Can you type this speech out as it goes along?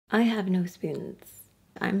I have no spoons.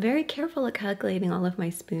 I'm very careful at calculating all of my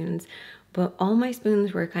spoons, but all my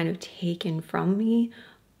spoons were kind of taken from me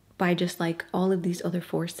by just like all of these other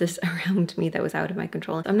forces around me that was out of my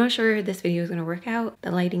control. I'm not sure this video is gonna work out.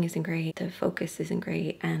 The lighting isn't great, the focus isn't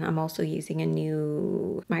great, and I'm also using a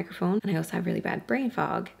new microphone, and I also have really bad brain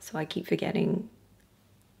fog, so I keep forgetting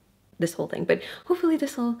this whole thing. But hopefully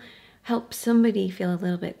this will help somebody feel a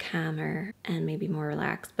little bit calmer and maybe more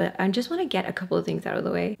relaxed. But I just want to get a couple of things out of the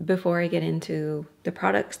way before I get into the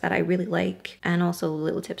products that I really like, and also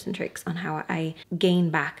little tips and tricks on how I gain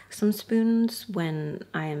back some spoons when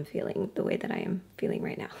I am feeling the way that I am feeling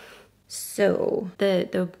right now. So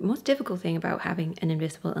the most difficult thing about having an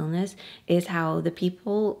invisible illness is how the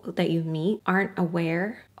people that you meet aren't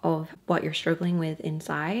aware of what you're struggling with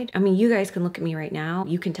inside. I mean, you guys can look at me right now,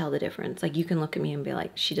 you can tell the difference. Like, you can look at me and be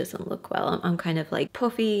like, she doesn't look well. I'm kind of like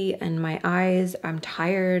puffy, and my eyes, I'm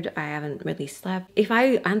tired, I haven't really slept. If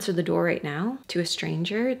I answer the door right now to a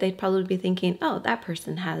stranger, they'd probably be thinking, oh, that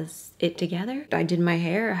person has it together. I did my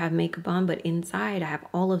hair, I have makeup on, but inside I have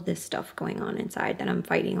all of this stuff going on inside that I'm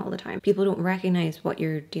fighting all the time. People don't recognize what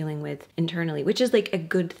you're dealing with internally, which is like a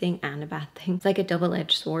good thing and a bad thing. It's like a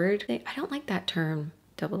double-edged sword. I don't like that term,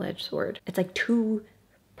 double-edged sword. It's like two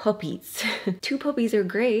puppies. Two puppies are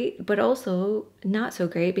great, but also not so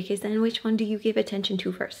great, because then which one do you give attention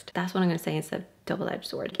to first? That's what I'm gonna say instead of double-edged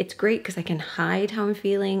sword. It's great because I can hide how I'm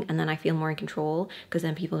feeling, and then I feel more in control, because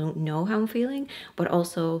then people don't know how I'm feeling, but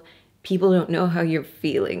also people don't know how you're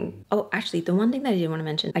feeling. Oh, actually, the one thing that I did want to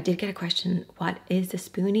mention, I did get a question, what is a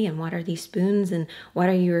spoonie and what are these spoons and what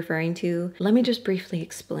are you referring to? Let me just briefly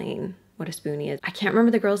explain what a spoonie is. I can't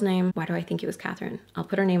remember the girl's name. Why do I think it was Catherine? I'll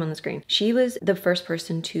put her name on the screen. She was the first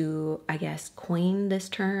person to, I guess, coin this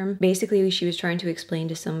term. Basically, she was trying to explain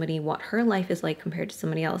to somebody what her life is like compared to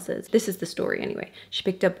somebody else's. This is the story anyway. She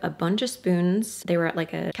picked up a bunch of spoons. They were at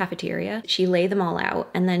like a cafeteria. She laid them all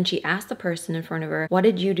out, and then she asked the person in front of her, what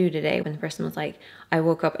did you do today? When the person was like, I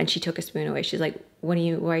woke up, and she took a spoon away. She's like, why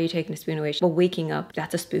are you taking a spoon away? Well, waking up,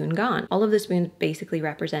 that's a spoon gone. All of the spoons basically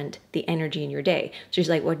represent the energy in your day. So she's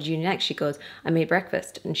like, what did you do next? She goes, I made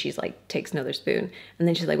breakfast. And she's like, takes another spoon. And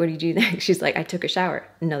then she's like, what did you do next? She's like, I took a shower,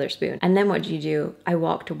 another spoon. And then what did you do? I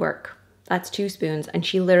walked to work. That's 2 spoons, and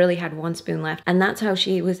she literally had 1 spoon left. And that's how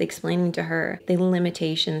she was explaining to her the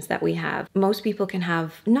limitations that we have. Most people can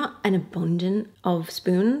have not an abundance of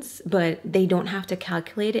spoons, but they don't have to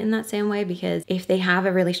calculate it in that same way, because if they have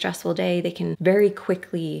a really stressful day, they can very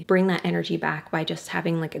quickly bring that energy back by just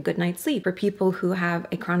having like a good night's sleep. For people who have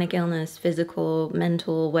a chronic illness, physical,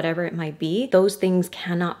 mental, whatever it might be, those things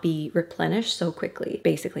cannot be replenished so quickly.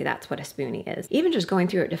 Basically, that's what a spoonie is. Even just going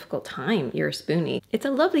through a difficult time, you're a spoonie. It's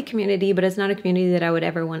a lovely community, but it's not a community that I would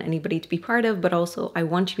ever want anybody to be part of, but also I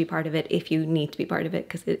want you to be part of it if you need to be part of it,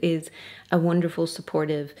 because it is a wonderful,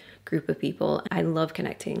 supportive group of people. I love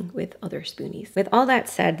connecting with other spoonies. With all that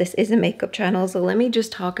said, this is a makeup channel, so let me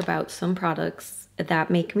just talk about some products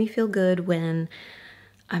that make me feel good when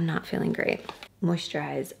I'm not feeling great.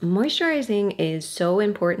 Moisturize. Moisturizing is so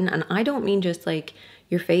important, and I don't mean just like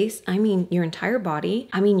your face, I mean your entire body.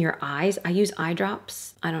 I mean your eyes. I use eye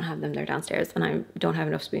drops. I don't have them, they're downstairs, and I don't have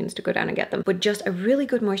enough spoons to go down and get them. But just a really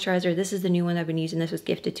good moisturizer. This is the new one I've been using. This was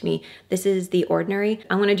gifted to me. This is The Ordinary.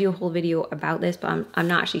 I'm gonna do a whole video about this, but I'm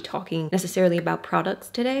not actually talking necessarily about products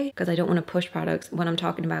today, because I don't wanna push products. What I'm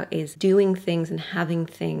talking about is doing things and having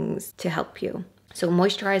things to help you. So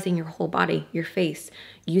moisturizing your whole body, your face,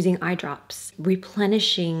 using eye drops,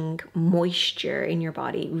 replenishing moisture in your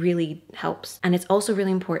body really helps. And it's also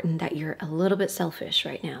really important that you're a little bit selfish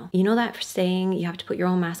right now. You know that saying, you have to put your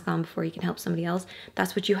own mask on before you can help somebody else?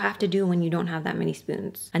 That's what you have to do when you don't have that many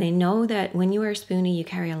spoons. And I know that when you are a spoonie, you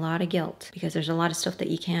carry a lot of guilt, because there's a lot of stuff that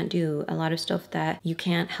you can't do, a lot of stuff that you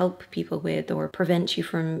can't help people with or prevent you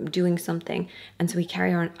from doing something. And so we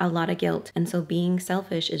carry around a lot of guilt. And so being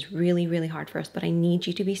selfish is really, really hard for us, but I need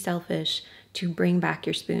you to be selfish to bring back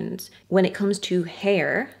your spoons. When it comes to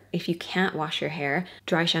hair, if you can't wash your hair,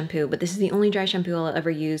 dry shampoo. But this is the only dry shampoo I'll ever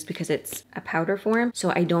use because it's a powder form,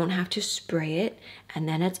 so I don't have to spray it, and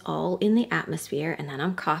then it's all in the atmosphere, and then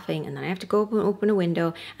I'm coughing, and then I have to go open a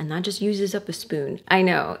window, and that just uses up a spoon. I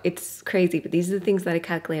know, it's crazy, but these are the things that I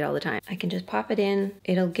calculate all the time. I can just pop it in.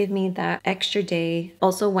 It'll give me that extra day.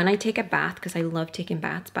 Also, when I take a bath, because I love taking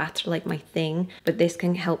baths, baths are like my thing, but this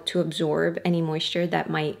can help to absorb any moisture that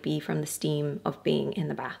might be from the steam of being in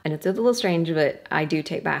the bath. And it's a little strange, but I do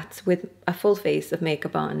take baths baths with a full face of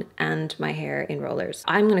makeup on and my hair in rollers.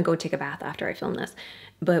 I'm gonna go take a bath after I film this.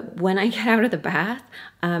 But when I get out of the bath,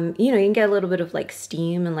 you know, you can get a little bit of like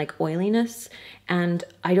steam and like oiliness. And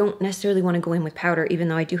I don't necessarily want to go in with powder, even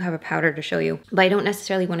though I do have a powder to show you. But I don't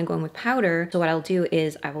necessarily want to go in with powder. So what I'll do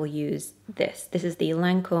is I will use this. This is the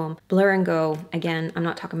Lancome Blur and Go. Again, I'm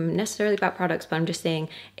not talking necessarily about products, but I'm just saying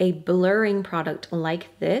a blurring product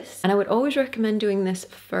like this. And I would always recommend doing this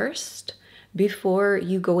first before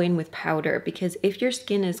you go in with powder, because if your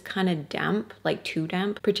skin is kind of damp, like too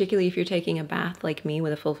damp, particularly if you're taking a bath like me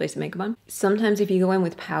with a full face of makeup on, sometimes if you go in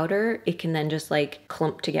with powder, it can then just like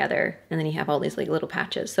clump together and then you have all these like little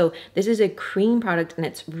patches. So this is a cream product and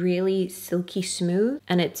it's really silky smooth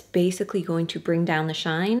and it's basically going to bring down the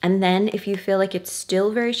shine. And then if you feel like it's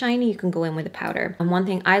still very shiny, you can go in with a powder. And one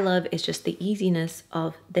thing I love is just the easiness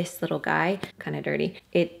of this little guy, kind of dirty.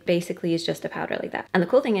 It basically is just a powder like that. And the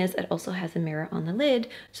cool thing is it also has a mirror on the lid,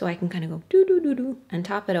 so I can kind of go do do do do and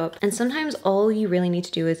top it up. And sometimes all you really need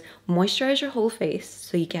to do is moisturize your whole face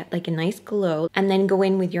so you get like a nice glow, and then go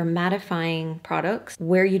in with your mattifying products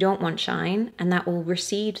where you don't want shine, and that will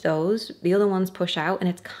recede those. The other ones push out, and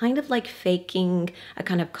it's kind of like faking a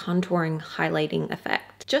kind of contouring, highlighting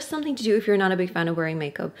effect. Just something to do if you're not a big fan of wearing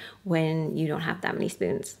makeup when you don't have that many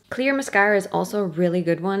spoons. Clear mascara is also a really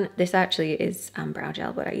good one. This actually is brow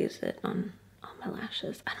gel, but I use it on my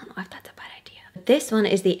lashes. I don't know if that's a bad idea. This one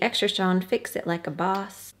is the Extra Strong Fix It Like a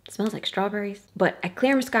Boss. It smells like strawberries. But a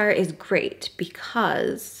clear mascara is great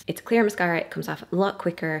because it's clear mascara. It comes off a lot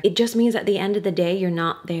quicker. It just means at the end of the day, you're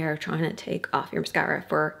not there trying to take off your mascara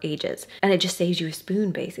for ages. And it just saves you a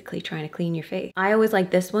spoon, basically, trying to clean your face. I always like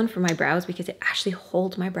this one for my brows because it actually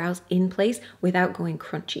holds my brows in place without going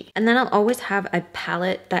crunchy. And then I'll always have a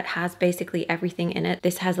palette that has basically everything in it.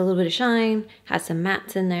 This has a little bit of shine, has some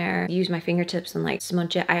mattes in there. Use my fingertips and like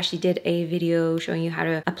smudge it. I actually did a video showing you how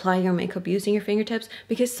to apply your makeup using your fingertips,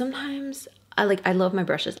 because sometimes I love my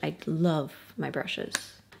brushes. I love my brushes.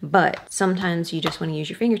 But sometimes you just want to use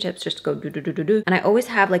your fingertips just to go do do do do do. And I always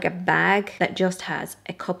have like a bag that just has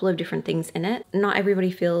a couple of different things in it. Not everybody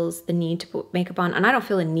feels the need to put makeup on, and I don't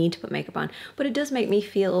feel a need to put makeup on, but it does make me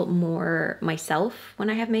feel more myself when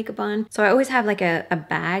I have makeup on. So I always have like a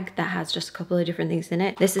bag that has just a couple of different things in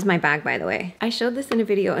it. This is my bag, by the way. I showed this in a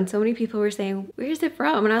video and so many people were saying, where's it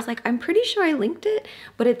from? And I was like, I'm pretty sure I linked it,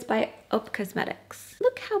 but it's by Up Cosmetics.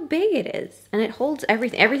 Look how big it is. And it holds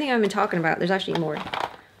everything. Everything I've been talking about. There's actually more.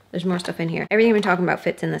 There's more stuff in here. Everything I've been talking about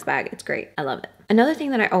fits in this bag. It's great. I love it. Another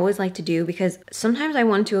thing that I always like to do, because sometimes I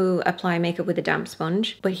want to apply makeup with a damp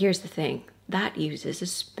sponge, but here's the thing. That uses a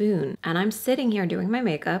spoon, and I'm sitting here doing my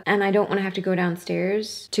makeup and I don't want to have to go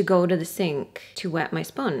downstairs to go to the sink to wet my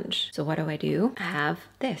sponge. So what do? I have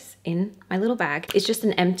this in my little bag. It's just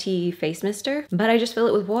an empty face mister, but I just fill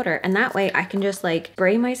it with water, and that way I can just like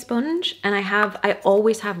spray my sponge, and I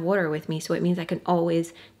always have water with me, so it means I can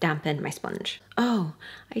always dampen my sponge. Oh,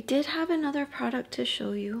 I did have another product to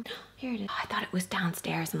show you. Here it is. Oh, I thought it was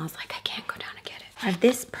downstairs and I was like, I can't go down and get it. I have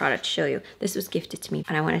this product to show you. This was gifted to me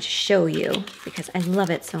and I wanted to show you because I love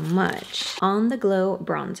it so much. On the Glow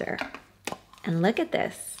bronzer. And look at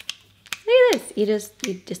this. Look at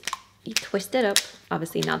this. You twist it up.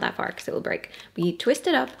 Obviously not that far because it will break. But you twist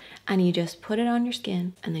it up and you just put it on your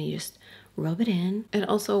skin, and then you just rub it in. It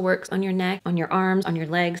also works on your neck, on your arms, on your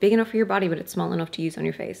legs. Big enough for your body, but it's small enough to use on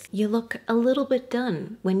your face. You look a little bit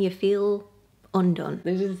done when you feel undone.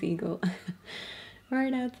 There's a seagull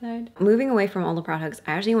right outside. Moving away from all the products,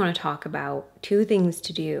 I actually want to talk about 2 things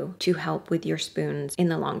to do to help with your spoons in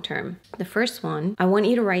the long term. The first one, I want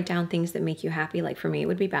you to write down things that make you happy. Like for me, it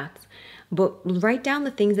would be baths. But write down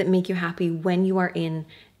the things that make you happy when you are in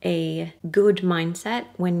a good mindset,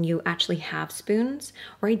 when you actually have spoons.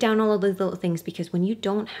 Write down all of those little things, because when you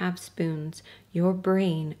don't have spoons, your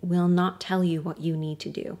brain will not tell you what you need to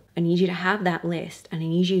do. I need you to have that list, and I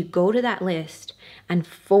need you to go to that list and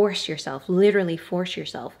force yourself, literally force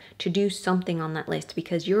yourself to do something on that list,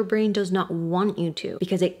 because your brain does not want you to,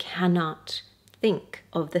 because it cannot think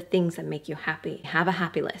of the things that make you happy. Have a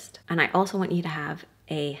happy list. And I also want you to have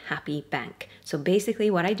a happy bank. So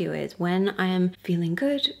basically what I do is when I am feeling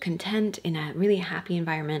good, content, in a really happy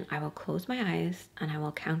environment, I will close my eyes and I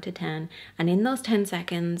will count to 10. And in those 10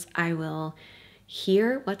 seconds, I will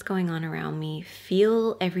hear what's going on around me,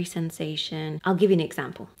 feel every sensation. I'll give you an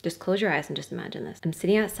example. Just close your eyes and just imagine this. I'm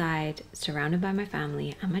sitting outside, surrounded by my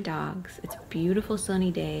family and my dogs. It's a beautiful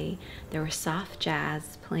sunny day. There was soft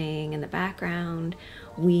jazz playing in the background.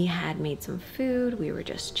 We had made some food. We were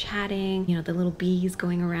just chatting, you know, the little bees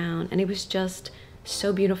going around, and it was just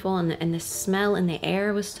so beautiful, and the smell in the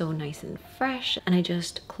air was so nice and fresh. And I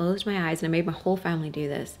just closed my eyes, and I made my whole family do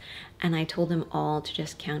this, and I told them all to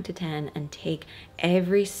just count to 10 and take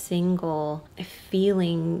every single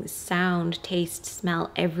feeling, sound, taste,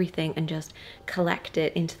 smell, everything, and just collect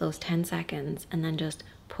it into those 10 seconds, and then just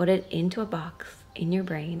put it into a box in your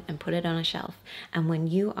brain and put it on a shelf. And when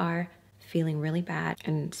you are feeling really bad,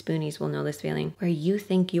 and spoonies will know this feeling, where you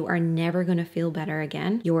think you are never going to feel better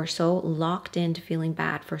again, you are so locked into feeling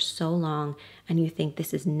bad for so long, and you think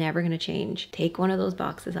this is never going to change, take one of those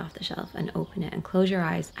boxes off the shelf and open it and close your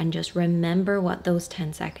eyes and just remember what those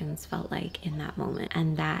 10 seconds felt like in that moment.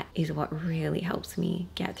 And that is what really helps me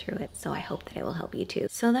get through it. So I hope that it will help you too.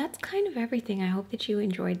 So that's kind of everything. I hope that you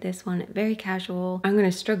enjoyed this one. Very casual. I'm going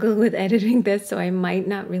to struggle with editing this, so I might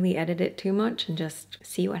not really edit it too much and just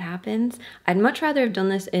see what happens. I'd much rather have done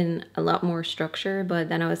this in a lot more structure, but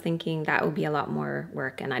then I was thinking that would be a lot more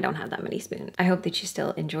work, and I don't have that many spoons. I hope that you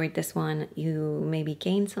still enjoyed this one. You maybe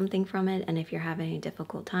gained something from it, and if you're having a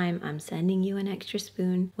difficult time, I'm sending you an extra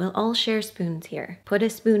spoon. We'll all share spoons here. Put a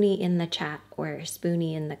spoonie in the chat or a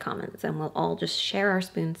spoonie in the comments, and we'll all just share our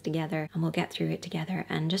spoons together, and we'll get through it together.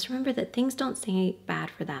 And just remember that things don't stay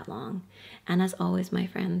bad for that long. And as always, my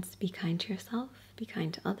friends, be kind to yourself. Be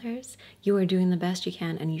kind to others. You are doing the best you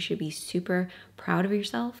can, and you should be super proud of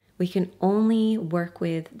yourself. We can only work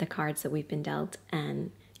with the cards that we've been dealt,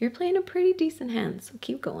 and you're playing a pretty decent hand, so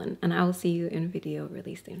keep going, and I will see you in a video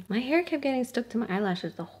really soon. My hair kept getting stuck to my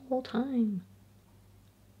eyelashes the whole time.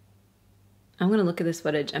 I'm gonna look at this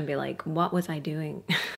footage and be like, what was I doing?